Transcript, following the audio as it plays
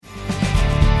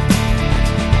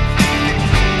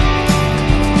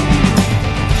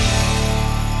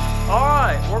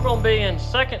be in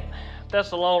 2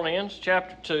 Thessalonians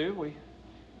chapter 2. We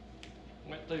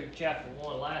went through chapter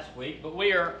 1 last week, but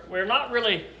we're not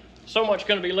really so much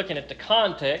going to be looking at the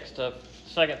context of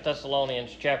 2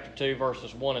 Thessalonians chapter 2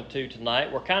 verses 1 and 2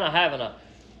 tonight. We're kind of having a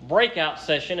breakout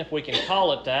session, if we can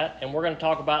call it that, and we're going to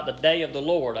talk about the day of the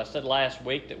Lord. I said last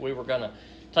week that we were going to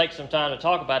take some time to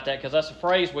talk about that because that's a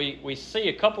phrase we see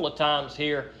a couple of times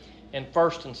here in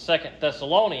 1 and 2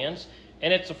 Thessalonians,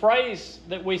 and it's a phrase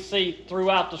that we see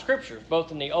throughout the Scriptures,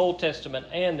 both in the Old Testament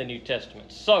and the New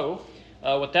Testament. So,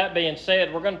 with that being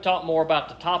said, we're going to talk more about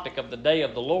the topic of the day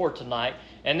of the Lord tonight,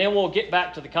 and then we'll get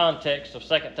back to the context of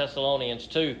 2 Thessalonians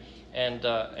 2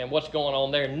 and what's going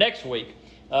on there next week.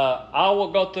 I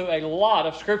will go through a lot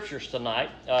of Scriptures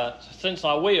tonight. Since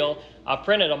I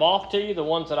printed them off to you, the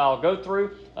ones that I'll go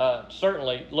through.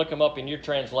 Certainly look them up in your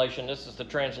translation. This is the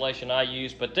translation I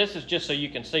use, but this is just so you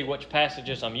can see which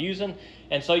passages I'm using,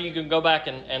 and so you can go back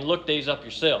and look these up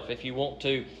yourself if you want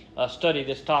to study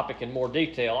this topic in more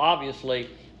detail. Obviously,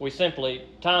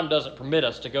 time doesn't permit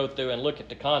us to go through and look at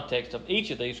the context of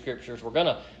each of these Scriptures. We're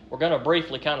gonna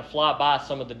briefly kind of fly by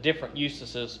some of the different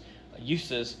uses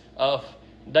of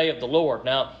day of the Lord.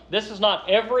 Now, this is not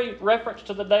every reference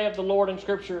to the day of the Lord in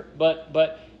Scripture,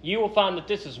 but you will find that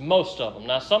this is most of them.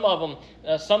 Now, some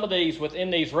of these within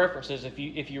these references, if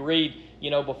you read,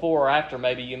 before or after,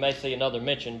 maybe you may see another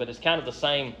mention, but it's kind of the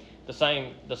same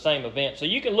event. So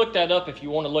you can look that up if you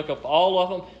want to look up all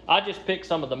of them. I just picked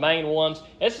some of the main ones.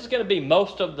 This is going to be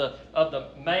most of the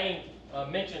main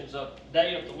mentions of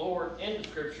day of the Lord in the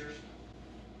Scriptures.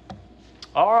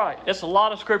 All right, it's a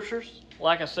lot of Scriptures.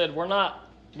 Like I said, we're not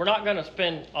going to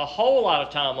spend a whole lot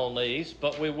of time on these,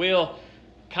 but we will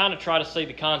kind of try to see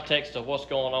the context of what's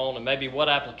going on and maybe what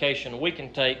application we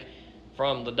can take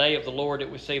from the day of the Lord that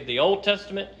we see of the Old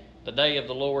Testament, the day of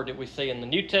the Lord that we see in the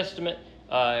New Testament.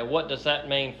 What does that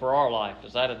mean for our life?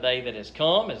 Is that a day that has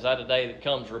come? Is that a day that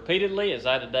comes repeatedly? Is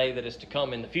that a day that is to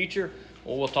come in the future?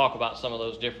 Well, we'll talk about some of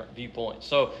those different viewpoints.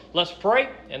 So let's pray,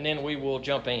 and then we will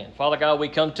jump in. Father God, we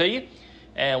come to you,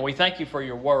 and we thank you for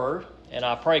your word. And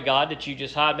I pray, God, that you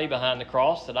just hide me behind the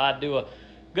cross, that I do a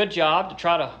good job to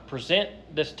try to present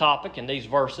this topic and these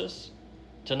verses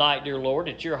tonight, dear Lord,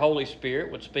 that your Holy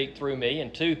Spirit would speak through me.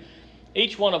 And to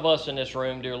each one of us in this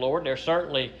room, dear Lord, there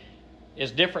certainly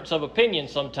is difference of opinion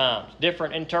sometimes,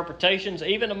 different interpretations,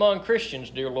 even among Christians,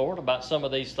 dear Lord, about some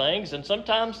of these things. And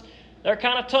sometimes they're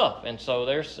kind of tough. And so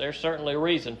there's certainly a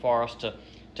reason for us to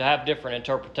have different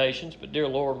interpretations. But, dear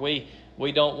Lord,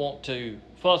 we don't want to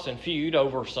fuss and feud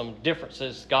over some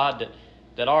differences, God,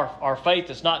 that our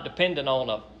faith is not dependent on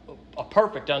a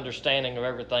perfect understanding of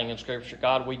everything in Scripture.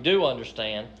 God, we do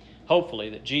understand,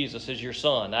 hopefully, that Jesus is your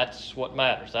Son. That's what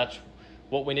matters. That's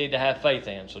what we need to have faith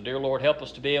in. So, dear Lord, help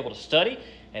us to be able to study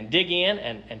and dig in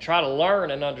and try to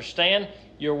learn and understand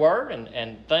your word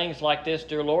and things like this,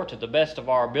 dear Lord, to the best of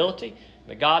our ability.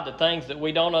 But God, the things that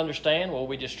we don't understand, well,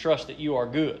 we just trust that you are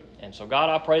good. And so, God,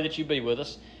 I pray that you be with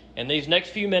us in these next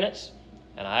few minutes.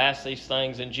 And I ask these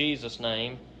things in Jesus'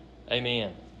 name.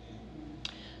 Amen.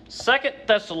 2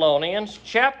 Thessalonians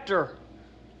chapter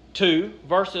 2,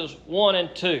 verses 1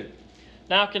 and 2.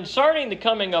 Now concerning the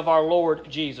coming of our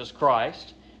Lord Jesus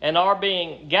Christ and our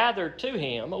being gathered to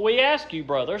him, we ask you,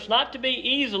 brothers, not to be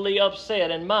easily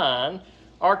upset in mind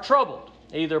or troubled,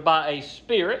 either by a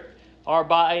spirit or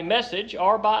by a message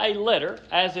or by a letter,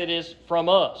 as it is from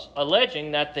us,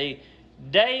 alleging that the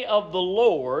day of the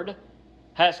Lord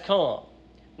has come.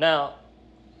 Now,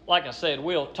 like I said,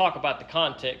 we'll talk about the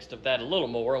context of that a little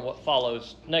more and what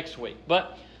follows next week.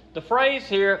 But the phrase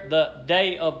here, the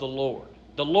day of the Lord,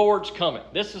 the Lord's coming.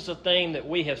 This is a theme that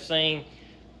we have seen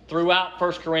throughout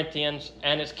 1 Corinthians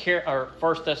and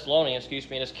 1 Thessalonians,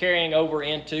 and it's carrying over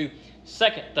into 2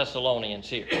 Thessalonians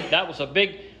here. That was a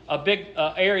big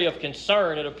area of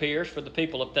concern, it appears, for the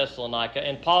people of Thessalonica.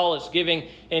 And Paul is giving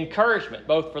encouragement,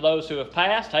 both for those who have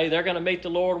passed. Hey, they're going to meet the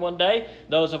Lord one day.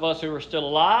 Those of us who are still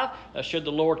alive, should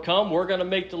the Lord come, we're going to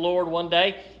meet the Lord one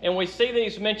day. And we see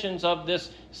these mentions of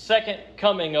this second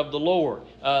coming of the Lord,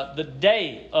 the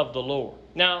day of the Lord.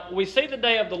 Now, we see the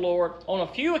day of the Lord on a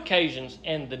few occasions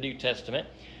in the New Testament.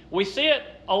 We see it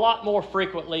a lot more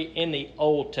frequently in the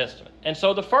Old Testament. And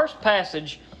so the first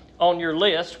passage on your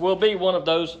list will be one of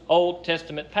those Old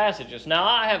Testament passages. Now,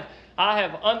 I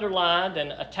have underlined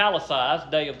and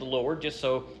italicized day of the Lord, just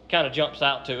so it kind of jumps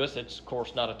out to us. It's, of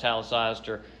course, not italicized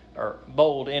or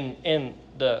bold in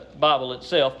the Bible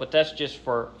itself, but that's just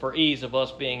for ease of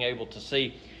us being able to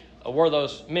see where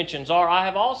those mentions are. I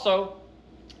have also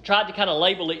tried to kind of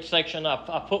label each section.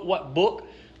 I put what book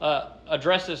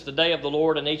addresses the day of the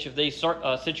Lord in each of these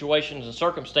situations and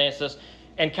circumstances,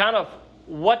 and kind of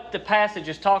what the passage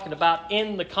is talking about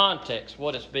in the context,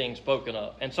 what it's being spoken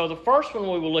of. And so the first one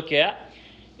we will look at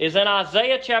is in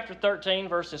Isaiah chapter 13,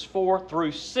 verses 4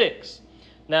 through 6.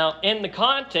 Now, in the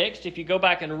context, if you go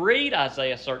back and read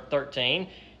Isaiah 13,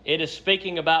 it is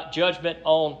speaking about judgment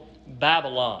on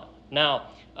Babylon. Now,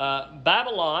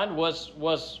 Babylon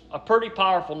was a pretty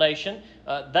powerful nation.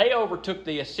 They overtook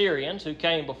the Assyrians who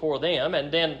came before them,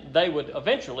 and then they would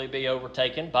eventually be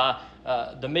overtaken by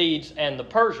the Medes and the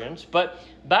Persians. But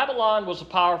Babylon was a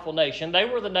powerful nation. They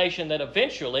were the nation that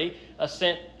eventually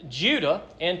sent Judah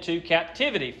into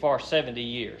captivity for 70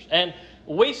 years. And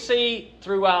we see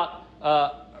throughout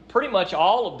pretty much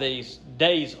all of these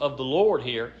days of the Lord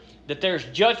here that there's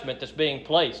judgment that's being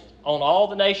placed on all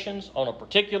the nations, on a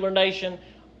particular nation,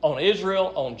 on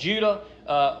Israel, on Judah.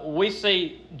 We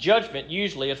see judgment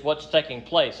usually is what's taking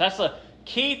place. That's a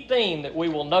key theme that we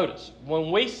will notice.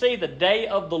 When we see the day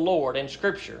of the Lord in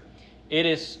Scripture, it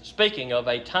is speaking of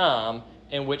a time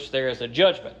in which there is a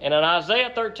judgment. And in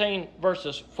Isaiah 13,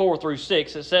 verses 4 through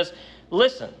 6, it says,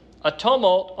 "Listen, a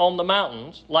tumult on the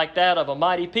mountains like that of a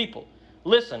mighty people.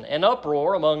 Listen, an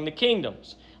uproar among the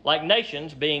kingdoms, like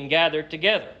nations being gathered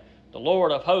together. The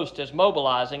Lord of hosts is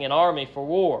mobilizing an army for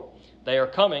war. They are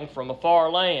coming from a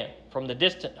far land, from the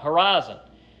distant horizon.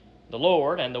 The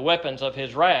Lord and the weapons of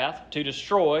his wrath to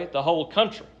destroy the whole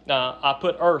country." Now, I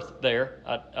put earth there.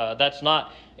 That's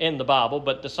not in the Bible,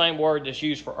 but the same word that's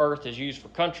used for earth is used for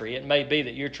country. It may be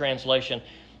that your translation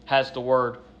has the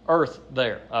word earth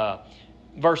there.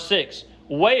 Verse 6,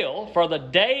 "Wail, for the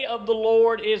day of the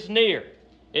Lord is near.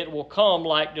 It will come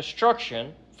like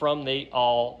destruction from the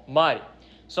Almighty."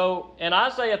 So in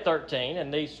Isaiah 13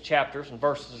 and these chapters and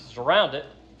verses around it,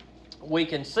 we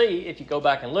can see, if you go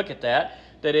back and look at that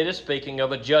it is speaking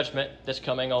of a judgment that's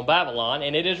coming on Babylon,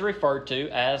 and it is referred to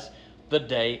as the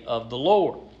day of the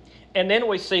Lord. And then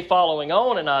we see following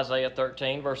on in Isaiah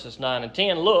 13, verses 9 and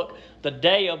 10, "Look, the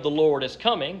day of the Lord is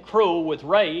coming, cruel with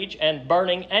rage and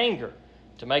burning anger,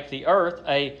 to make the earth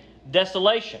a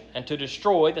desolation and to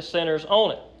destroy the sinners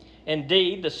on it.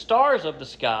 Indeed, the stars of the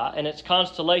sky and its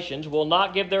constellations will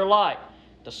not give their light.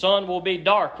 The sun will be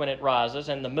dark when it rises,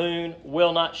 and the moon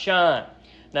will not shine."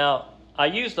 Now, I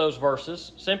use those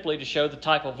verses simply to show the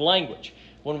type of language.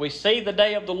 When we see the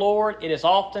day of the Lord, it is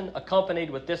often accompanied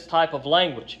with this type of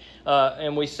language.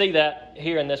 And we see that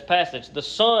here in this passage. The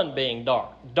sun being dark,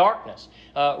 darkness,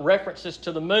 references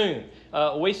to the moon.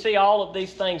 We see all of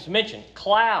these things mentioned.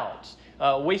 Clouds.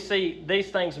 We see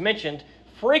these things mentioned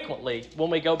frequently when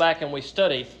we go back and we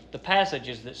study the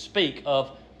passages that speak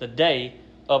of the day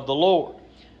of the Lord.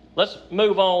 Let's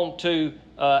move on to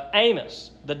Amos,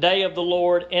 the day of the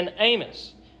Lord in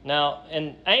Amos. Now,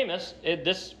 in Amos,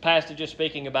 this passage is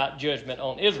speaking about judgment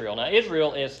on Israel. Now,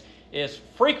 Israel is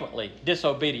frequently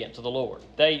disobedient to the Lord.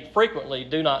 They frequently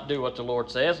do not do what the Lord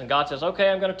says, and God says, "Okay,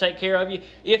 I'm going to take care of you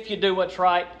if you do what's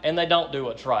right," and they don't do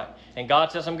what's right. And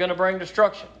God says, "I'm going to bring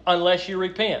destruction unless you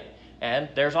repent." And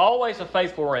there's always a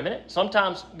faithful remnant.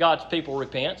 Sometimes God's people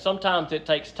repent. Sometimes it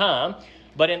takes time.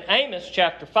 But in Amos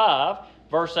chapter 5,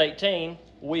 verse 18,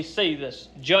 we see this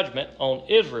judgment on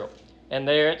Israel. And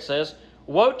there it says,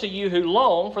 "Woe to you who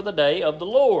long for the day of the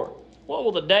Lord. What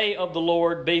will the day of the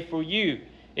Lord be for you?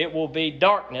 It will be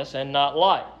darkness and not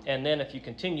light." And then if you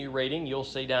continue reading, you'll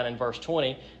see down in verse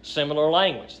 20, similar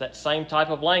language. That same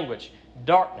type of language.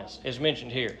 Darkness is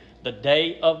mentioned here. The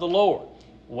day of the Lord.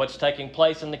 What's taking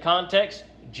place in the context?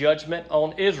 Judgment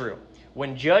on Israel.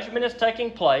 When judgment is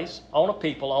taking place on a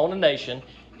people, on a nation,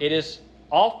 it is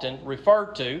often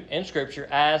referred to in Scripture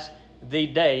as the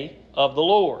day of the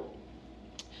Lord.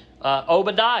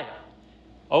 Obadiah.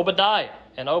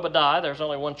 And Obadiah, there's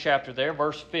only one chapter there,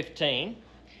 verse 15.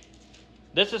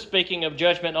 This is speaking of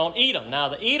judgment on Edom. Now,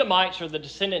 the Edomites are the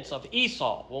descendants of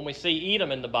Esau. When we see Edom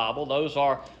in the Bible, those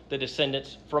are the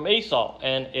descendants from Esau.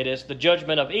 And it is the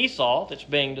judgment of Esau that's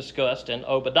being discussed in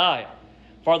Obadiah.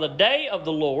 "For the day of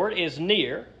the Lord is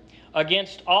near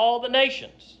against all the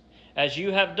nations. As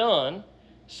you have done,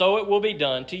 so it will be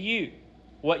done to you.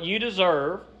 What you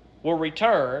deserve will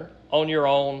return on your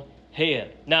own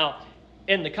head." Now,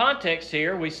 in the context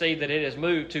here, we see that it has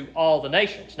moved to all the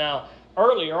nations. Now,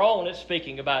 earlier on, it's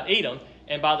speaking about Edom,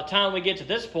 and by the time we get to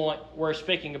this point, we're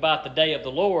speaking about the day of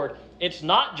the Lord. It's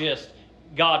not just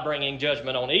God bringing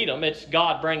judgment on Edom, it's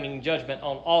God bringing judgment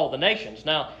on all the nations.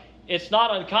 Now, it's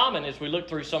not uncommon as we look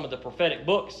through some of the prophetic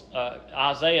books,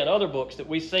 Isaiah and other books, that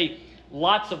we see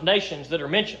lots of nations that are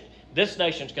mentioned. This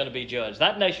nation's going to be judged.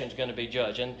 That nation's going to be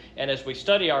judged. And as we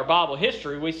study our Bible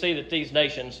history, we see that these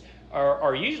nations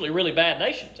are usually really bad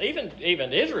nations.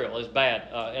 Even Israel is bad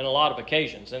in a lot of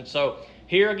occasions. And so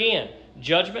here again,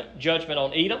 judgment, judgment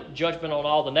on Edom, judgment on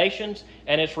all the nations,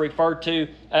 and it's referred to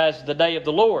as the day of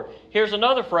the Lord. Here's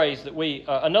another phrase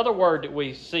another word that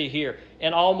we see here.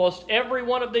 In almost every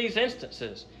one of these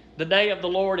instances, the day of the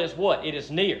Lord is what? It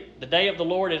is near. The day of the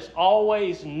Lord is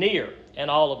always near in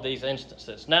all of these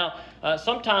instances. Now,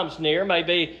 sometimes near may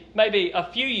be a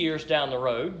few years down the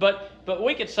road, but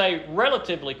we could say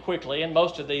relatively quickly in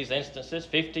most of these instances,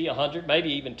 50, 100, maybe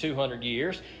even 200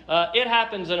 years, it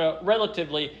happens in a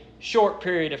relatively short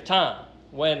period of time.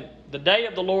 When the day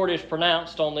of the Lord is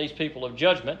pronounced on these people of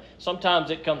judgment,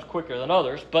 sometimes it comes quicker than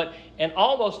others, but in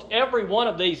almost every one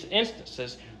of these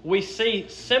instances, we see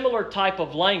similar type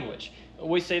of language.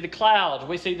 We see the clouds,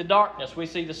 we see the darkness, we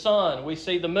see the sun, we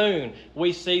see the moon,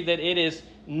 we see that it is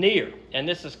near. And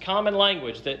this is common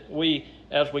language that we,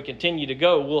 as we continue to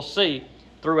go, will see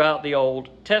throughout the Old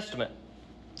Testament.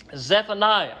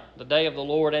 Zephaniah, the day of the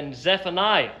Lord, and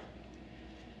Zephaniah.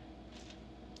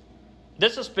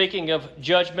 This is speaking of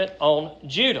judgment on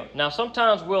Judah. Now,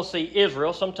 sometimes we'll see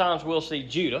Israel, sometimes we'll see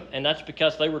Judah, and that's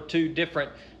because they were two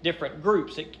different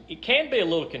groups. It can be a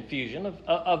little confusion.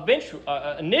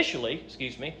 Initially,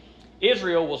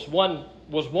 Israel was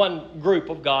one group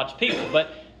of God's people, but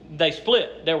they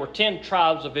split. There were 10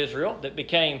 tribes of Israel that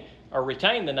became or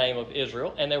retained the name of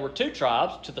Israel, and there were 2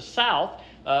 tribes to the south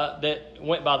that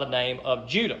went by the name of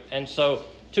Judah. And so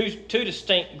two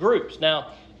distinct groups.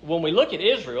 Now, when we look at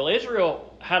Israel,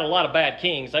 Israel had a lot of bad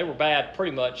kings. They were bad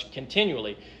pretty much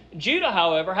continually. Judah,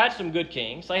 however, had some good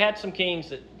kings. They had some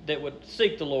kings that would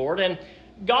seek the Lord. And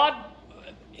God,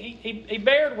 he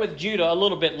bared with Judah a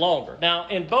little bit longer. Now,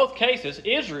 in both cases,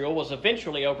 Israel was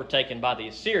eventually overtaken by the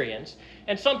Assyrians.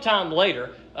 And sometime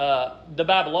later, the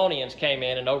Babylonians came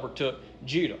in and overtook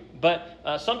Judah. But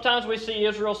sometimes we see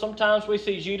Israel, sometimes we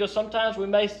see Judah, sometimes we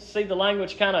may see the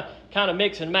language kind of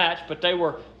mix and match, but they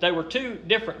were 2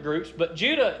 different groups. But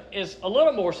Judah is a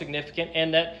little more significant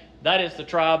in that is the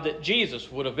tribe that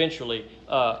Jesus would eventually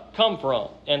come from.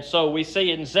 And so we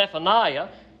see in Zephaniah,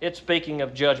 it's speaking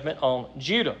of judgment on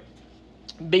Judah.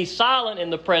 Be silent in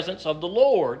the presence of the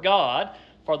Lord God,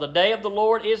 for the day of the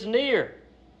Lord is near.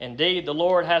 Indeed, the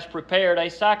Lord has prepared a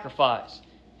sacrifice.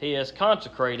 He has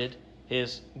consecrated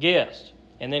his guest.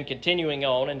 And then continuing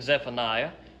on in Zephaniah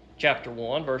chapter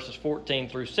 1, verses 14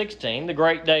 through 16, the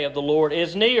great day of the Lord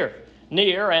is near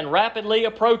and rapidly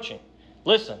approaching.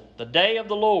 Listen, the day of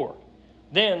the Lord.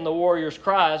 Then the warrior's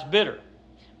cry is bitter.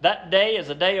 That day is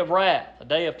a day of wrath, a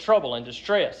day of trouble and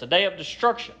distress, a day of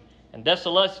destruction and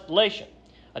desolation,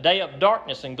 a day of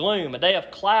darkness and gloom, a day of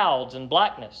clouds and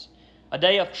blackness, a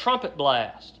day of trumpet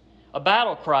blast, a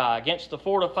battle cry against the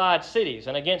fortified cities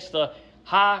and against the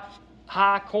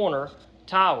high corner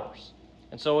towers.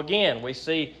 And so again, we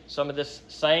see some of this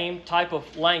same type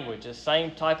of language, this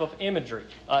same type of imagery.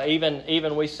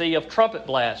 Even we see of trumpet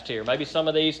blast here. Maybe some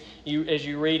of these, as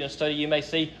you read and study, you may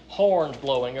see horns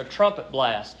blowing or trumpet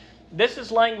blast. This is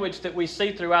language that we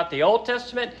see throughout the Old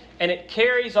Testament, and it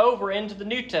carries over into the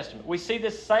New Testament. We see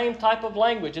this same type of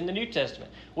language in the New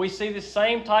Testament. We see this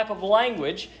same type of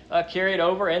language carried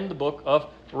over in the book of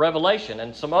Revelation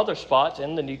and some other spots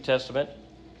in the New Testament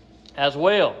as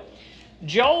well.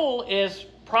 Joel is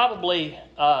probably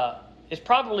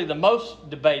the most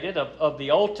debated of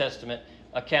the Old Testament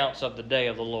accounts of the day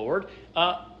of the Lord.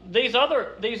 These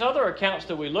other accounts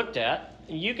that we looked at,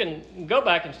 you can go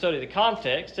back and study the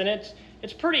context, and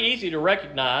it's pretty easy to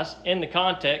recognize in the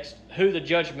context who the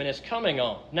judgment is coming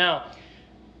on. Now,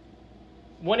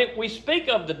 when we speak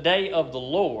of the day of the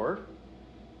Lord,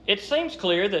 it seems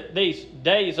clear that these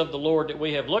days of the Lord that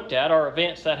we have looked at are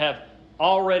events that have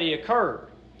already occurred.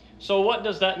 So what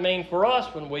does that mean for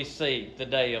us when we see the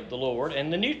day of the Lord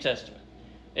in the New Testament?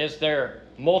 Is there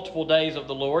multiple days of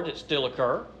the Lord that still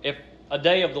occur? If a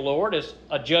day of the Lord is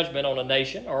a judgment on a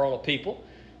nation or on a people,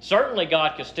 certainly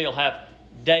God could still have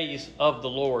days of the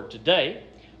Lord today.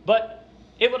 But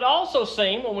it would also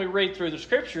seem, when we read through the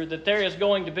Scripture, that there is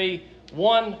going to be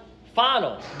one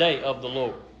final day of the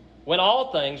Lord, when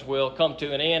all things will come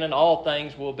to an end and all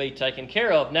things will be taken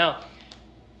care of. Now,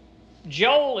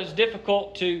 Joel is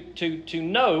difficult to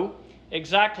know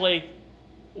exactly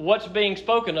what's being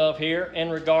spoken of here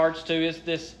in regards to, is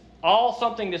this all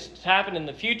something that's happened in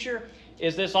the future?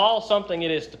 Is this all something it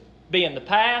is to be in the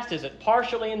past? Is it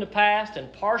partially in the past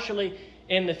and partially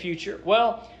in the future?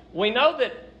 Well, we know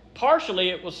that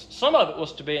partially some of it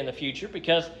was to be in the future,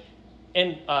 because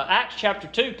in Acts chapter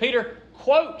 2, Peter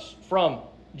quotes from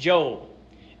Joel.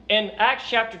 In Acts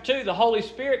chapter 2, the Holy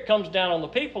Spirit comes down on the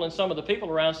people, and some of the people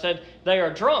around said they are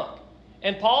drunk.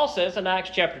 And Paul says in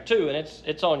Acts chapter 2, and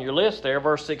it's on your list there,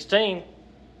 verse 16,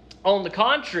 on the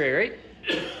contrary,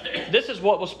 this is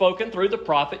what was spoken through the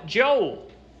prophet Joel.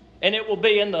 And it will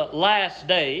be in the last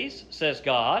days, says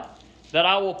God, that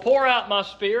I will pour out my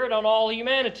Spirit on all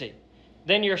humanity.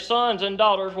 Then your sons and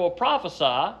daughters will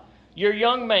prophesy, your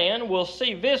young man will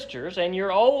see visitors, and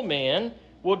your old men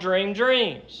will dream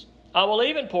dreams. I will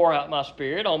even pour out my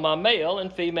Spirit on my male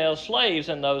and female slaves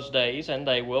in those days, and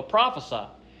they will prophesy.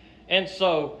 And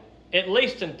so, at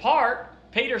least in part,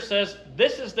 Peter says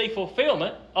this is the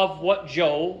fulfillment of what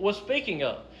Joel was speaking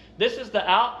of. This is the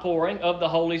outpouring of the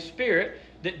Holy Spirit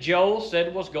that Joel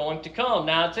said was going to come.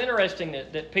 Now, it's interesting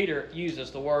that Peter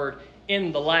uses the word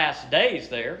in the last days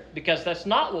there, because that's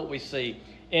not what we see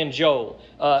in Joel.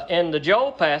 In the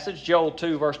Joel passage, Joel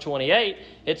 2, verse 28,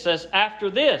 it says, after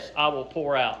this I will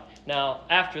pour out. Now,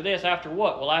 after this, after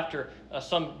what? Well, after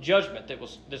some judgment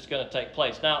that's going to take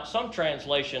place. Now, some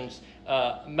translations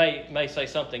may say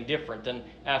something different than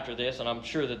after this, and I'm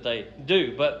sure that they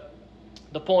do. But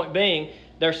the point being,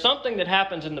 there's something that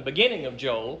happens in the beginning of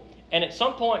Joel, and at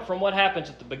some point from what happens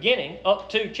at the beginning up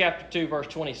to chapter 2, verse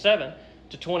 27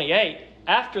 to 28,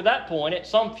 after that point, at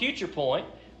some future point,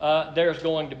 there's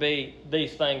going to be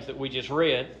these things that we just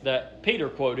read that Peter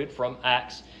quoted from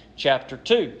Acts chapter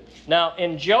 2. Now,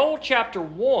 in Joel chapter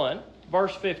 1,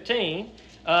 verse 15,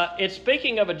 it's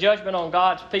speaking of a judgment on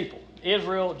God's people.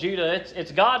 Israel, Judah,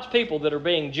 it's God's people that are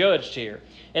being judged here.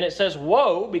 And it says,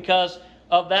 woe because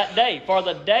of that day, for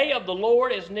the day of the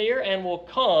Lord is near and will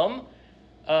come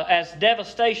as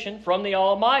devastation from the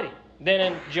Almighty. Then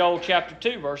in Joel chapter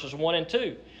 2, verses 1 and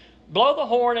 2, blow the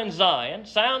horn in Zion,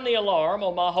 sound the alarm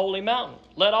on my holy mountain.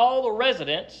 Let all the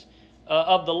residents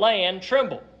of the land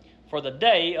tremble, for the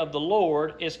day of the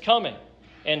Lord is coming.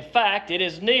 In fact, it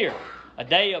is near, a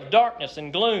day of darkness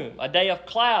and gloom, a day of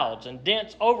clouds and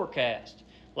dense overcast,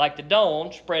 like the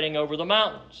dawn spreading over the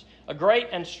mountains. A great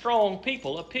and strong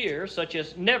people appear, such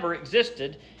as never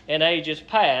existed in ages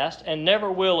past, and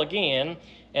never will again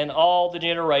in all the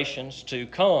generations to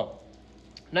come.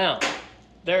 Now,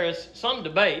 there is some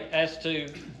debate as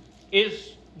to,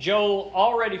 is Joel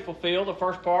already fulfilled, the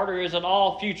first part, or is it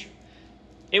all future?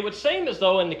 It would seem as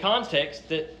though in the context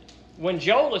that when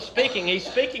Joel is speaking, he's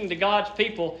speaking to God's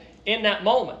people in that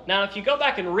moment. Now, if you go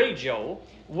back and read Joel,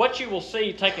 what you will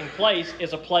see taking place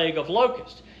is a plague of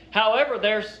locusts. However,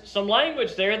 there's some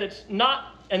language there that's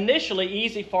not initially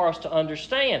easy for us to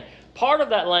understand. Part of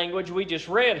that language we just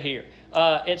read here.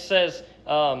 It says,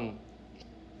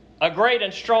 a great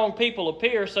and strong people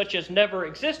appear, such as never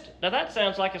existed. Now that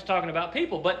sounds like it's talking about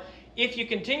people, but if you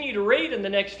continue to read in the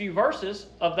next few verses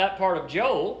of that part of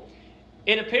Joel,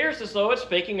 it appears as though it's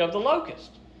speaking of the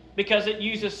locust, because it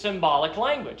uses symbolic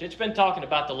language. It's been talking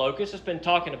about the locust, it's been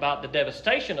talking about the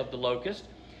devastation of the locust.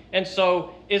 And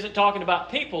so, is it talking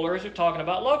about people or is it talking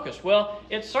about locusts? Well,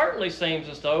 it certainly seems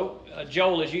as though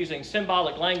Joel is using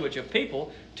symbolic language of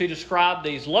people to describe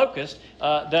these locusts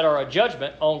that are a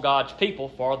judgment on God's people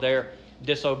for their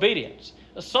disobedience.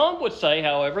 Some would say,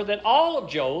 however, that all of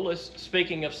Joel is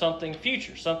speaking of something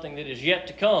future, something that is yet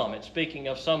to come. It's speaking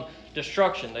of some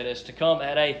destruction that is to come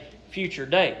at a future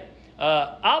date.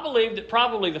 I believe that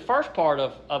probably the first part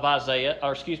of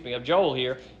Joel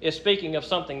here is speaking of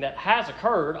something that has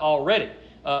occurred already,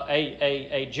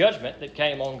 a judgment that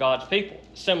came on God's people,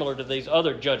 similar to these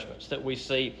other judgments that we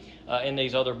see in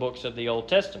these other books of the Old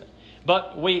Testament.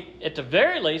 But we, at the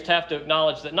very least, have to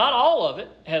acknowledge that not all of it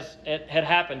had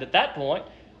happened at that point,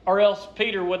 or else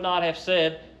Peter would not have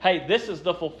said, hey, this is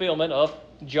the fulfillment of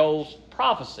Joel's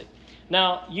prophecy.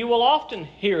 Now, you will often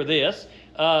hear this.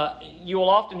 You will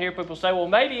often hear people say, well,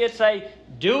 maybe it's a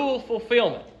dual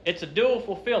fulfillment. It's a dual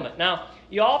fulfillment. Now,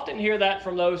 you often hear that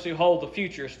from those who hold the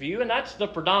futurist view, and that's the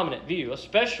predominant view,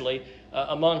 especially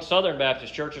among Southern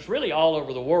Baptist churches, really all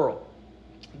over the world.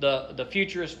 The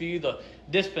futurist view, the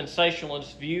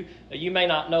dispensationalist view, you may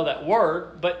not know that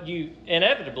word, but you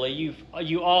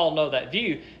all know that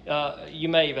view. You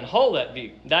may even hold that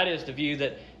view. That is the view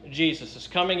that Jesus is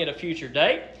coming at a future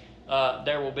date.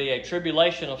 There will be a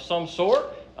tribulation of some sort,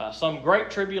 some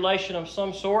great tribulation of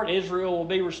some sort. Israel will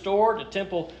be restored. The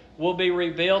temple will be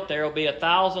rebuilt. There will be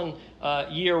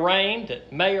 1,000-year reign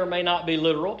that may or may not be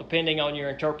literal, depending on your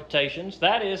interpretations.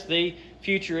 That is the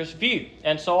futurist view.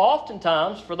 And so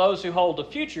oftentimes, for those who hold the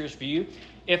futurist view,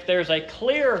 if there's a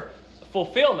clear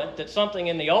fulfillment that something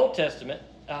in the Old Testament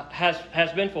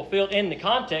has been fulfilled in the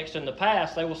context in the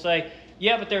past, they will say,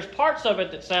 yeah, but there's parts of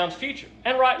it that sounds future.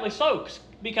 And rightly so,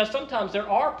 because sometimes there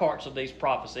are parts of these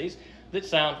prophecies that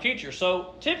sound future.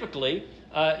 So typically,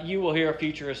 you will hear a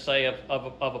futurist say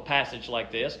of a passage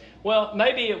like this, well,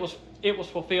 maybe it was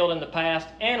fulfilled in the past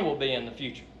and will be in the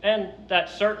future. And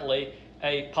that's certainly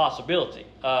a possibility,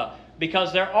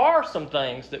 because there are some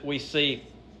things that we see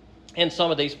in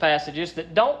some of these passages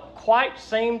that don't quite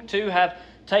seem to have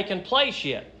taken place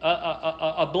yet,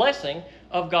 a blessing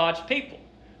of God's people.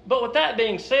 But with that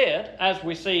being said, as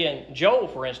we see in Joel,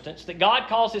 for instance, that God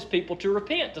calls His people to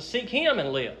repent, to seek Him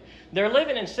and live. They're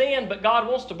living in sin, but God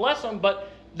wants to bless them,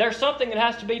 but there's something that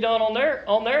has to be done on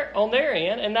their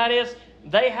end, and that is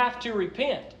they have to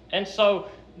repent. And so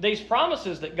these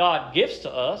promises that God gives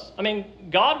to us,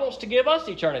 God wants to give us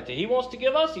eternity. He wants to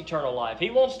give us eternal life. He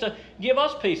wants to give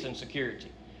us peace and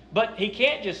security. But He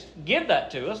can't just give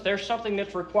that to us. There's something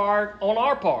that's required on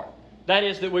our part. That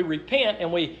is that we repent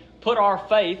and we put our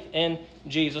faith in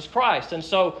Jesus Christ. And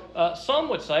so some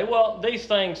would say, well, these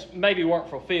things maybe weren't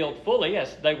fulfilled fully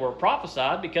as they were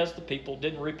prophesied because the people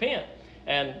didn't repent.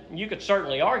 And you could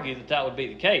certainly argue that that would be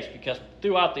the case, because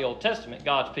throughout the Old Testament,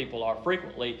 God's people are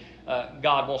frequently,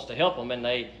 God wants to help them, and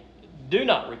they do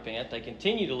not repent. They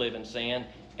continue to live in sin,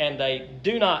 and they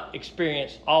do not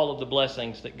experience all of the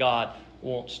blessings that God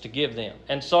wants to give them.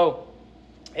 And so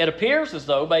it appears as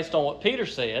though, based on what Peter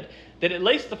said, that at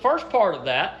least the first part of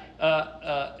that,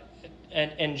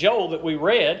 and Joel that we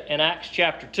read in Acts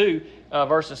chapter 2,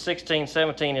 verses 16,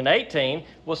 17, and 18,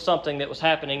 was something that was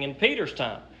happening in Peter's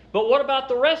time. But what about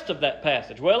the rest of that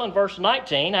passage? Well, in verse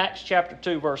 19, Acts chapter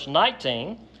 2, verse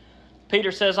 19,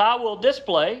 Peter says, I will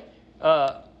display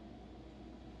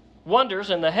wonders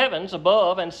in the heavens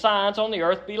above and signs on the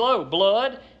earth below,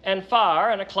 blood and fire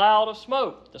and a cloud of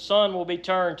smoke. The sun will be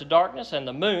turned to darkness and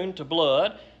the moon to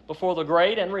blood before the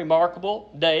great and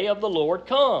remarkable day of the Lord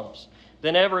comes.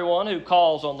 Then everyone who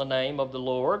calls on the name of the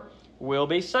Lord will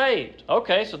be saved.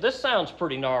 Okay, so this sounds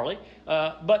pretty gnarly.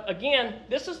 But again,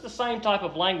 this is the same type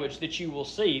of language that you will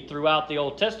see throughout the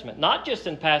Old Testament, not just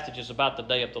in passages about the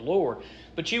day of the Lord,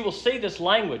 but you will see this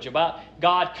language about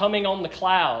God coming on the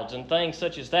clouds and things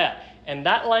such as that. And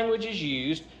that language is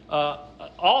used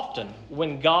often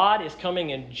when God is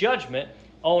coming in judgment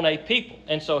on a people.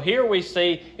 And so here we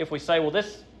see, if we say, well,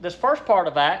 this first part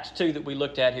of Acts 2 that we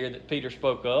looked at here that Peter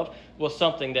spoke of was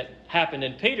something that happened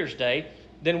in Peter's day,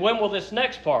 then when will this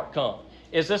next part come?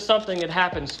 Is this something that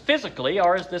happens physically,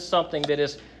 or is this something that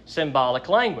is symbolic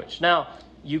language? Now,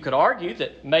 you could argue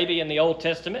that maybe in the Old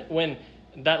Testament, when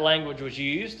that language was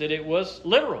used, that it was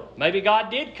literal. Maybe God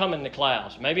did come in the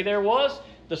clouds. Maybe there was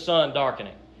the sun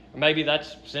darkening. Or maybe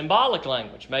that's symbolic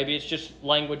language. Maybe it's just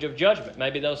language of judgment.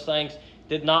 Maybe those things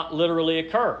did not literally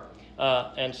occur.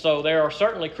 And so there are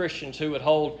certainly Christians who would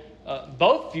hold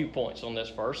both viewpoints on this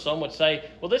verse. Some would say,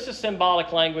 well, this is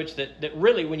symbolic language that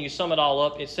really, when you sum it all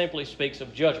up, it simply speaks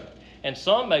of judgment. And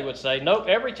some would say, nope,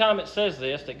 every time it says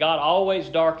this, that God always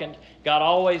darkened, God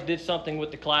always did something with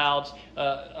the clouds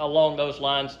along those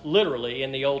lines, literally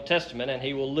in the Old Testament, and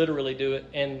He will literally do it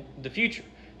in the future.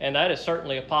 And that is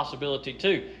certainly a possibility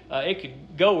too. It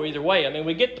could go either way.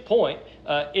 We get the point.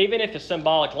 Even if it's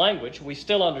symbolic language, we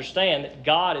still understand that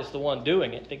God is the one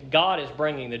doing it, that God is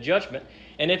bringing the judgment.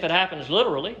 And if it happens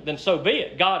literally, then so be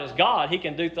it. God is God. He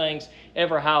can do things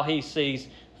ever how He sees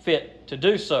fit to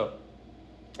do so.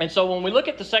 And so when we look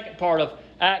at the second part of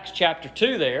Acts chapter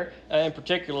 2 there, and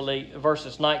particularly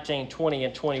verses 19, 20,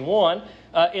 and 21,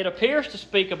 it appears to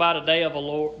speak about a day of the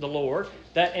Lord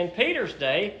that in Peter's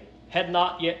day had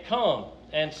not yet come.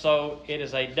 And so it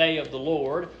is a day of the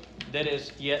Lord that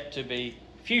is yet to be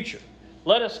future.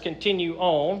 Let us continue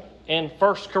on in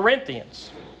 1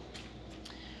 Corinthians.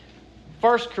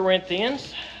 1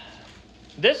 Corinthians,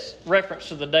 this reference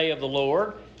to the day of the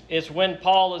Lord is when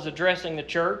Paul is addressing the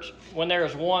church, when there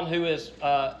is one who has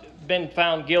been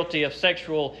found guilty of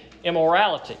sexual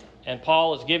immorality. And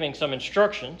Paul is giving some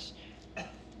instructions.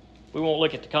 We won't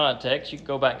look at the context. You can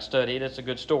go back and study it. It's a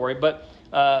good story. But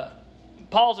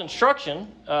Paul's instruction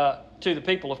to the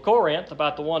people of Corinth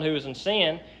about the one who is in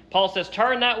sin, Paul says,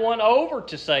 turn that one over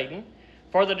to Satan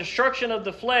for the destruction of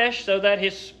the flesh, so that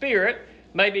his spirit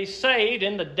may be saved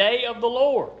in the day of the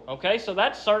Lord. Okay, so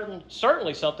that's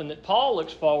certainly something that Paul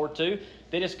looks forward to,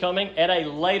 that is coming at a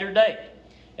later date.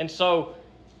 And so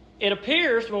it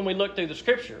appears when we look through the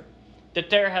Scripture that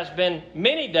there has been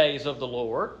many days of the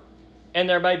Lord, and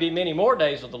there may be many more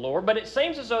days of the Lord, but it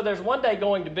seems as though there's one day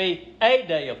going to be a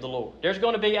day of the Lord. There's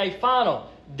going to be a final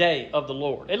day of the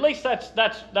Lord. At least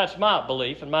that's my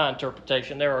belief and my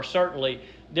interpretation. There are certainly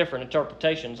different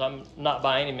interpretations. I'm not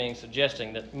by any means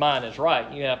suggesting that mine is right.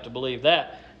 You have to believe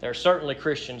that. There are certainly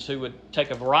Christians who would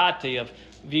take a variety of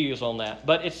views on that.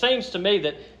 But it seems to me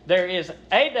that there is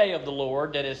a day of the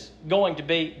Lord that is going to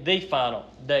be the final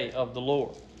day of the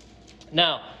Lord.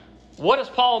 Now, what does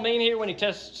Paul mean here when he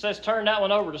says turn that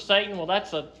one over to Satan? Well,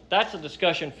 that's a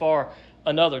discussion for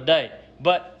another day.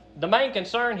 But the main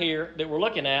concern here that we're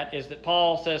looking at is that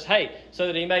Paul says, hey, so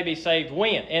that he may be saved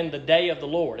when? In the day of the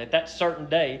Lord, at that certain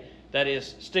day that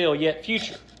is still yet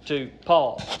future to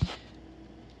Paul.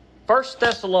 1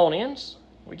 Thessalonians,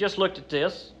 we just looked at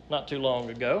this not too long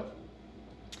ago.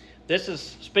 This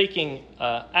is speaking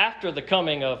after the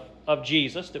coming of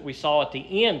Jesus that we saw at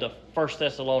the end of 1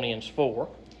 Thessalonians 4.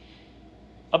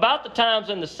 About the times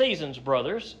and the seasons,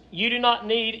 brothers, you do not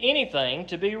need anything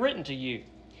to be written to you.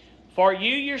 For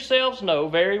you yourselves know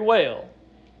very well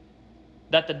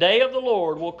that the day of the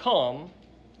Lord will come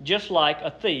just like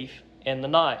a thief in the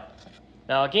night.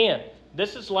 Now again,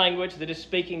 this is language that is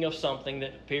speaking of something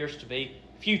that appears to be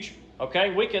future. Okay,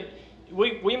 we could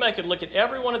look at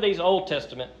every one of these Old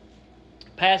Testament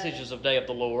passages of day of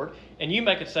the Lord, and you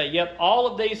could say, yep, all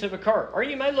of these have occurred. Or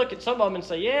you may look at some of them and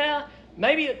say, yeah,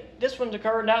 maybe this one's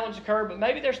occurred, that one's occurred, but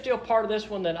maybe there's still part of this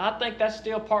one that I think that's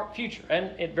still part future, and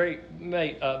it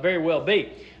may very well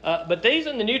be. But these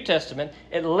in the New Testament,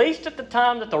 at least at the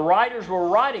time that the writers were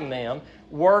writing them,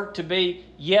 were to be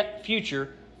yet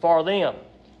future for them.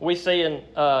 We see in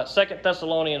 2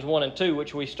 Thessalonians 1 and 2,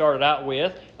 which we started out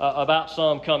with, about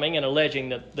some coming and alleging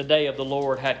that the day of the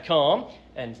Lord had come.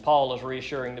 And Paul is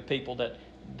reassuring the people that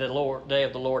the day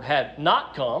of the Lord had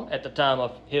not come at the time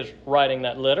of his writing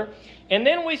that letter. And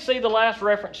then we see the last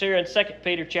reference here in 2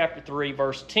 Peter chapter 3,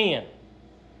 verse 10.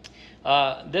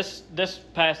 This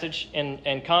passage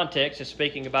in context is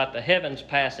speaking about the heavens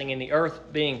passing and the earth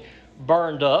being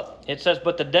burned up. It says,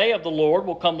 "But the day of the Lord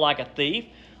will come like a thief.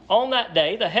 On that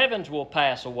day the heavens will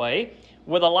pass away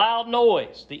with a loud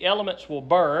noise. The elements will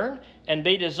burn and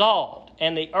be dissolved,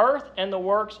 and the earth and the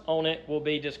works on it will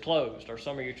be disclosed." Or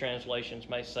some of your translations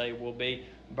may say will be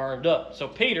burned up. So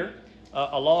Peter,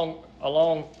 along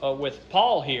with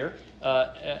Paul here,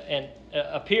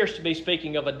 appears to be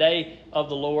speaking of a day of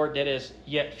the Lord that is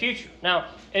yet future. Now,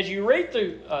 as you read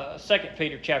through 2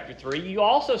 Peter chapter 3, you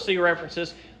also see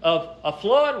references of a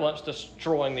flood once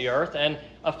destroying the earth, and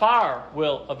a fire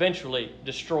will eventually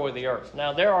destroy the earth.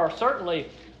 Now, there are certainly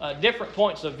different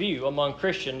points of view among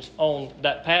Christians on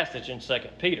that passage in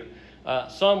 2 Peter.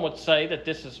 Some would say that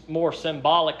this is more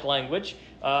symbolic language.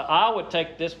 I would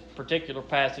take this particular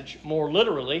passage more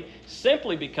literally,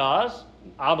 simply because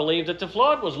I believe that the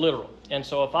flood was literal. And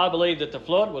so if I believe that the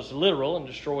flood was literal and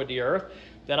destroyed the earth,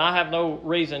 then I have no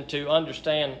reason to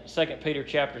understand 2 Peter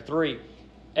chapter 3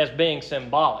 as being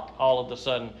symbolic all of a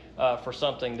sudden for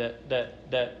something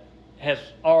that has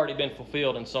already been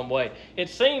fulfilled in some way. It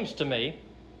seems to me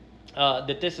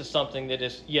that this is something that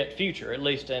is yet future, at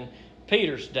least in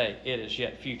Peter's day it is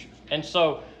yet future. And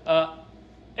so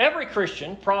every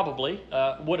Christian probably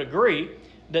would agree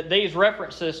that these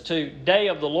references to day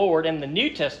of the Lord in the New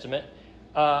Testament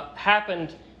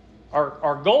happened,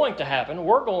 are going to happen,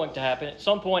 were going to happen at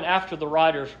some point after the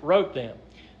writers wrote them.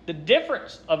 The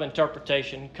difference of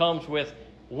interpretation comes with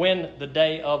when the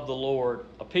day of the Lord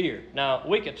appeared. Now,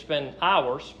 we could spend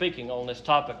hours speaking on this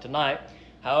topic tonight.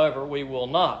 However, we will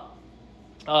not.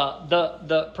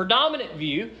 The predominant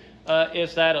view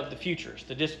is that of the futurists,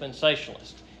 the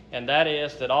dispensationalists. And that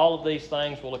is that all of these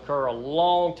things will occur a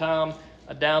long time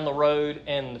down the road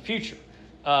in the future.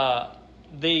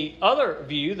 The other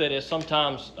view that is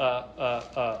sometimes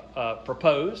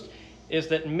proposed is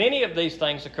that many of these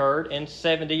things occurred in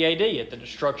 70 AD at the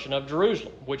destruction of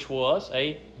Jerusalem, which was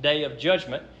a day of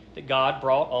judgment that God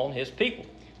brought on His people.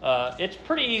 It's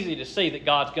pretty easy to see that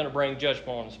God's going to bring judgment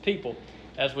on His people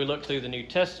as we look through the New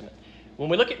Testament. When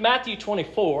we look at Matthew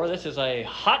 24, this is a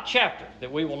hot chapter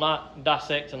that we will not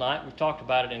dissect tonight. We've talked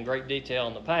about it in great detail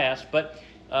in the past, but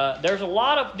there's a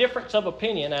lot of difference of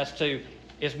opinion as to,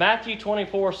 is Matthew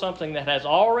 24 something that has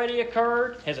already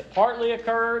occurred? Has it partly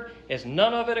occurred? Has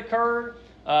none of it occurred?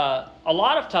 A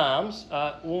lot of times,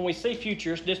 when we see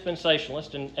futurists,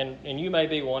 dispensationalists, and you may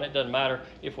be one, it doesn't matter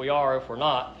if we are or if we're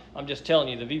not. I'm just telling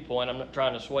you the viewpoint. I'm not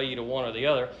trying to sway you to one or the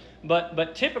other.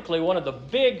 But typically, one of the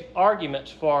big arguments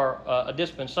for a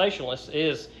dispensationalist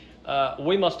is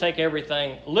we must take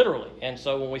everything literally. And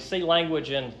so when we see language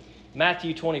in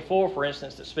Matthew 24, for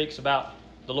instance, that speaks about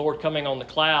the Lord coming on the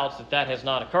clouds, that has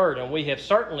not occurred. And we have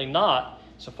certainly not,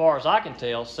 so far as I can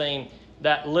tell, seen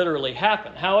that literally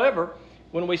happen. However,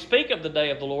 when we speak of the day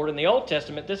of the Lord in the Old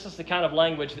Testament, this is the kind of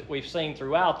language that we've seen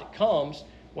throughout that comes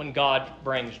when God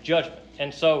brings judgment.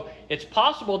 And so it's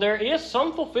possible there is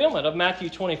some fulfillment of Matthew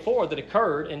 24 that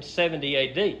occurred in 70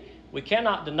 AD. We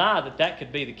cannot deny that that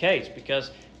could be the case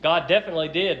because God definitely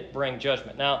did bring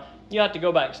judgment. Now, you have to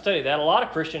go back and study that. A lot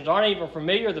of Christians aren't even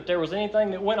familiar that there was anything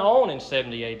that went on in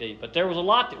 70 AD, but there was a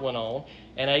lot that went on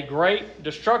and a great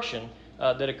destruction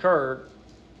that occurred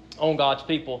on God's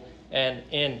people and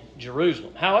in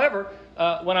Jerusalem. However,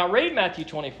 when I read Matthew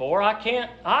 24,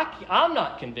 I'm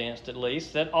not convinced, at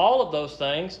least, that all of those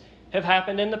things have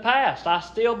happened in the past. I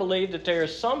still believe that there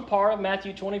is some part of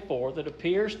Matthew 24 that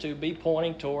appears to be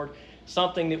pointing toward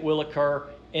something that will occur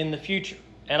in the future.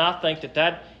 And I think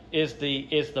that is the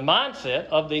mindset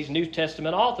of these New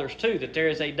Testament authors too, that there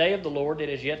is a day of the Lord that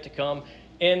is yet to come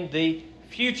in the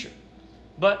future.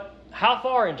 But how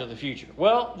far into the future?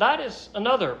 Well, that is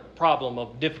another problem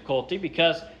of difficulty,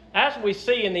 because as we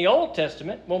see in the Old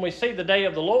Testament, when we see the day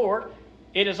of the Lord,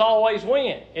 it is always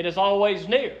when? It is always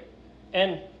near.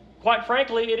 And quite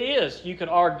frankly, it is, you could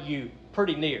argue,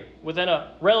 pretty near, within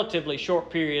a relatively short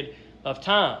period of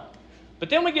time. But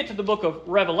then we get to the book of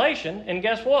Revelation, and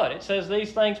guess what? It says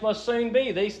these things must soon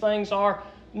be. These things are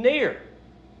near.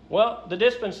 Well, the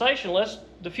dispensationalists,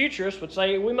 the futurists, would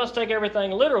say we must take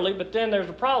everything literally, but then there's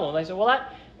a problem. They say, well,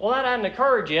 that hadn't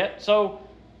occurred yet. So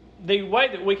the way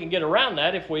that we can get around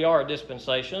that, if we are a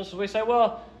dispensationalist, is we say,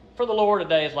 well, for the Lord, a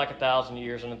day is like 1,000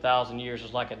 years, and 1,000 years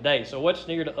is like a day. So what's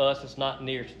near to us is not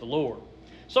near to the Lord.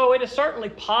 So it is certainly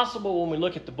possible when we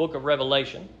look at the book of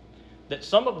Revelation that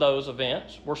some of those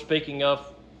events, we're speaking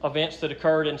of events that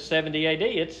occurred in 70 AD.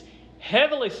 It's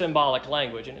heavily symbolic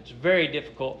language, and it's very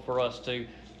difficult for us to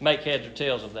make heads or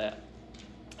tails of that.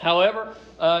 However,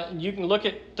 you can look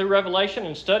through Revelation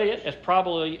and study it, as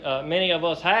probably many of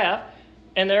us have,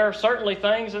 and there are certainly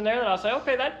things in there that I say,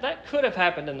 okay, that could have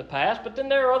happened in the past, but then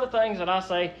there are other things that I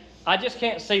say, I just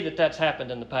can't see that that's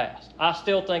happened in the past. I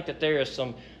still think that there is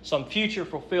some future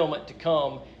fulfillment to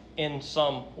come in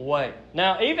some way.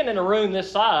 Now, even in a room this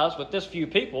size with this few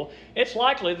people, it's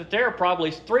likely that there are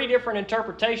probably 3 different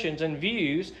interpretations and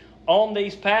views on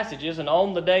these passages and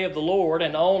on the day of the Lord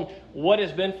and on what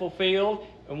has been fulfilled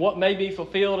and what may be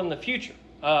fulfilled in the future.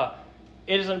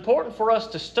 It is important for us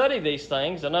to study these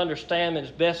things and understand them as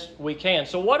best we can.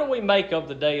 So what do we make of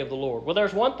the day of the Lord? Well,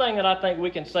 there's one thing that I think we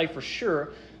can say for sure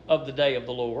of the day of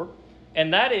the Lord,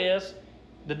 and that is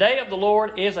the day of the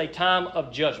Lord is a time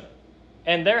of judgment.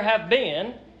 And there have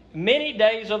been many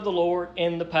days of the Lord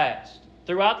in the past.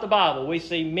 Throughout the Bible, we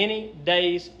see many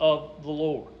days of the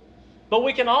Lord. But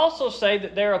we can also say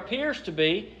that there appears to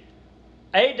be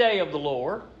a day of the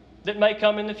Lord that may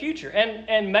come in the future.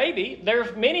 And maybe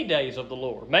there's many days of the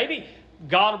Lord. Maybe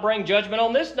God will bring judgment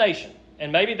on this nation,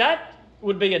 and maybe that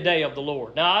would be a day of the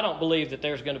Lord. Now, I don't believe that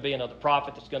there's going to be another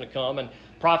prophet that's going to come and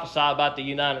prophesy about the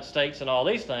United States and all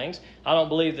these things. I don't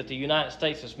believe that the United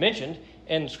States is mentioned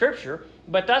in Scripture,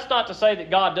 but that's not to say that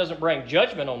God doesn't bring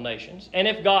judgment on nations. And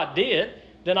if God did,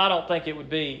 then I don't think it would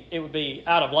be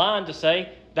out of line to say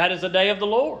that is a day of the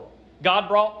Lord. God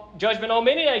brought judgment on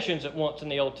many nations at once in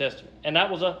the Old Testament, and that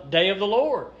was a day of the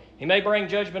Lord. He may bring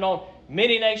judgment on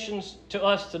many nations to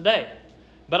us today.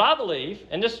 But I believe,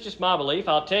 and this is just my belief,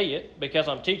 I'll tell you because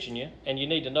I'm teaching you, and you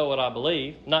need to know what I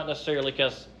believe, not necessarily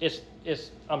because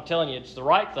I'm telling you it's the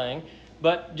right thing,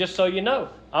 but just so you know.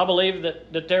 I believe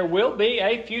that there will be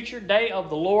a future day of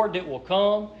the Lord that will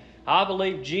come. I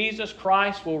believe Jesus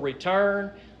Christ will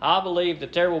return. I believe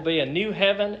that there will be a new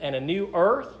heaven and a new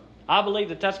earth. I believe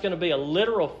that that's going to be a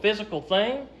literal physical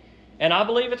thing, and I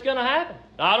believe it's going to happen.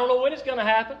 I don't know when it's going to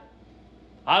happen.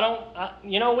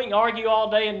 We can argue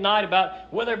all day and night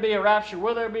about will there be a rapture,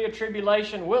 will there be a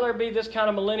tribulation, will there be this kind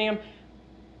of millennium.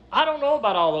 I don't know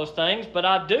about all those things, but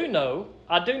I do know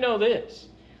this.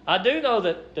 I do know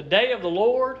that the day of the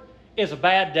Lord is a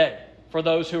bad day for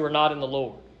those who are not in the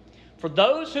Lord. For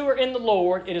those who are in the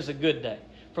Lord, it is a good day.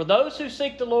 For those who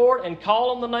seek the Lord and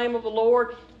call on the name of the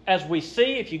Lord, as we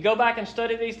see, if you go back and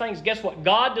study these things, guess what?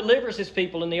 God delivers His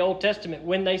people in the Old Testament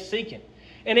when they seek Him.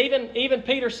 And even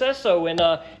Peter says so in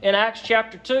Acts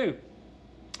chapter 2.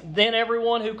 Then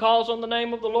everyone who calls on the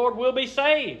name of the Lord will be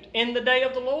saved in the day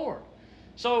of the Lord.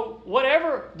 So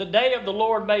whatever the day of the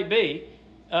Lord may be,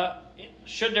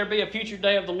 should there be a future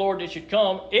day of the Lord that should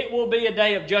come, it will be a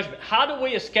day of judgment. How do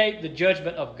we escape the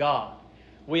judgment of God?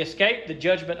 We escape the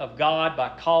judgment of God by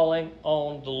calling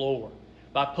on the Lord,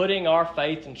 by putting our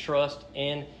faith and trust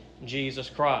in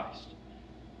Jesus Christ.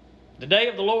 The day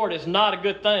of the Lord is not a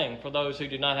good thing for those who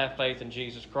do not have faith in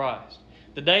Jesus Christ.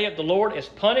 The day of the Lord is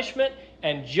punishment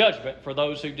and judgment for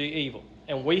those who do evil.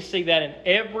 And we see that in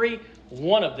every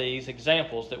one of these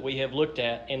examples that we have looked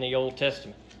at in the Old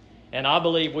Testament. And I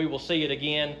believe we will see it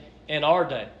again in our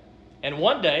day. And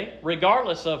one day,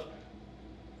 regardless of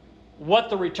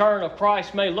what the return of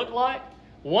Christ may look like,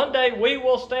 one day we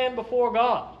will stand before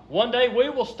God. One day we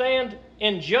will stand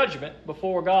in judgment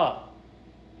before God.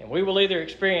 And we will either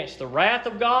experience the wrath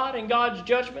of God in God's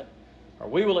judgment, or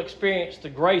we will experience the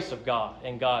grace of God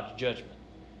in God's judgment.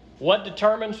 What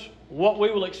determines what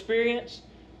we will experience?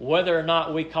 Whether or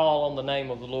not we call on the name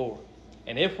of the Lord.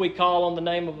 And if we call on the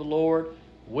name of the Lord,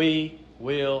 we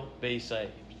will be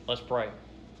saved. Let's pray.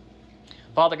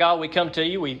 Father God, we come to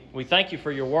you. We thank you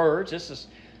for your words. This is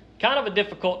kind of a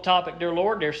difficult topic, dear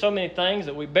Lord. There's so many things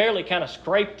that we barely kind of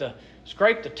scrape the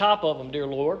top of them, dear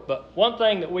Lord. But one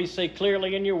thing that we see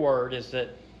clearly in your word is that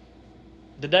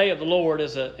the day of the Lord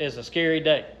is a scary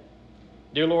day.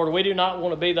 Dear Lord, we do not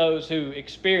want to be those who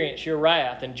experience your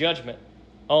wrath and judgment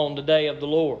on the day of the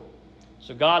Lord.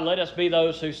 So God, let us be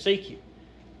those who seek you.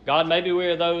 God, maybe we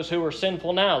are those who are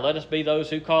sinful now. Let us be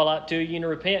those who call out to you and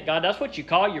repent. God, that's what you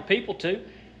call your people to.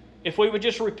 If we would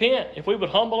just repent, if we would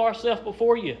humble ourselves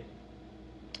before you.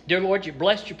 Dear Lord, you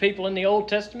blessed your people in the Old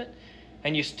Testament,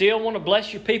 and you still want to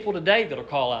bless your people today that will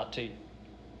call out to you.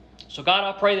 So God,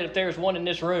 I pray that if there's one in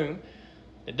this room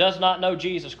that does not know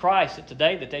Jesus Christ, that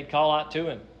today that they'd call out to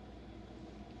him.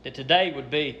 That today would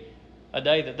be a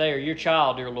day that they are your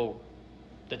child, dear Lord.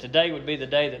 That today would be the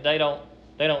day that they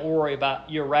don't worry about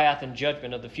your wrath and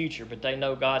judgment of the future, but they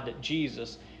know, God, that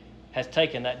Jesus has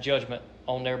taken that judgment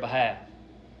on their behalf.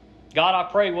 God,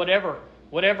 I pray whatever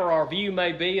our view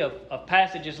may be of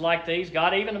passages like these,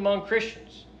 God, even among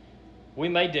Christians, we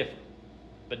may differ.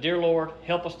 But dear Lord,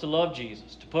 help us to love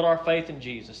Jesus, to put our faith in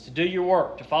Jesus, to do your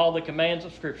work, to follow the commands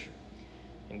of Scripture.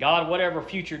 And God, whatever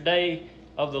future day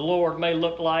of the Lord may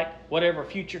look like, whatever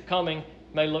future coming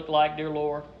may look like, dear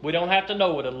Lord, we don't have to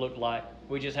know what it'll look like.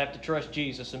 We just have to trust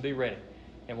Jesus and be ready.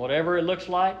 And whatever it looks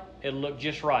like, it'll look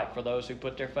just right for those who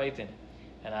put their faith in it.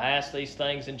 And I ask these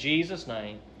things in Jesus'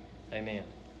 name. Amen.